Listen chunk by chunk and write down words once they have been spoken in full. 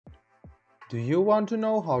Do you want to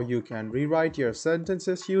know how you can rewrite your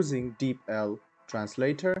sentences using DeepL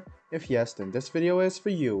translator? If yes, then this video is for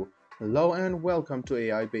you. Hello and welcome to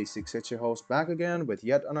AI Basics. It's your host back again with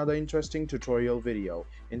yet another interesting tutorial video.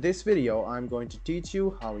 In this video, I'm going to teach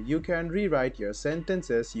you how you can rewrite your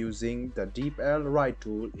sentences using the DeepL Write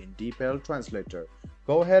tool in DeepL Translator.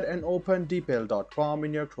 Go ahead and open deepl.com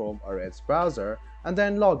in your Chrome or Edge browser and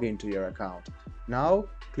then log into your account. Now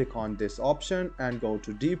click on this option and go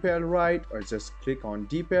to DeepL Write, or just click on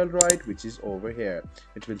DeepL Write, which is over here.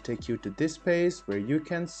 It will take you to this page where you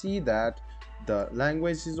can see that the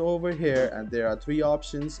language is over here and there are three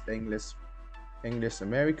options: English,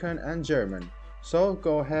 American and German. So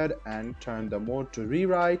go ahead and turn the mode to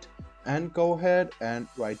rewrite and go ahead and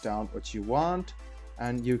write down what you want.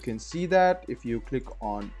 And you can see that if you click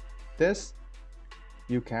on this,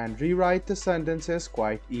 you can rewrite the sentences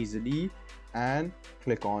quite easily. And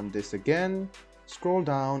click on this again, scroll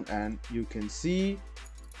down, and you can see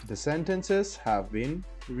the sentences have been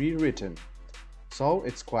rewritten. So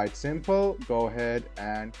it's quite simple. Go ahead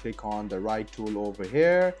and click on the Write tool over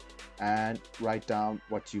here and write down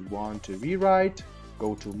what you want to rewrite.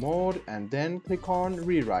 Go to Mode and then click on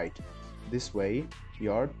Rewrite. This way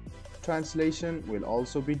your translation will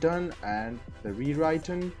also be done and the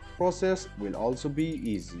rewriting process will also be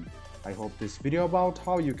easy. I hope this video about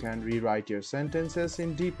how you can rewrite your sentences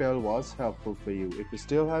in DeepL was helpful for you. If you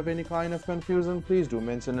still have any kind of confusion, please do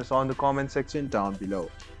mention us on the comment section down below.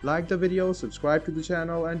 Like the video, subscribe to the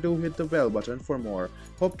channel, and do hit the bell button for more.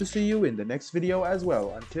 Hope to see you in the next video as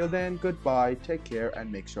well. Until then, goodbye, take care,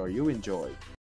 and make sure you enjoy.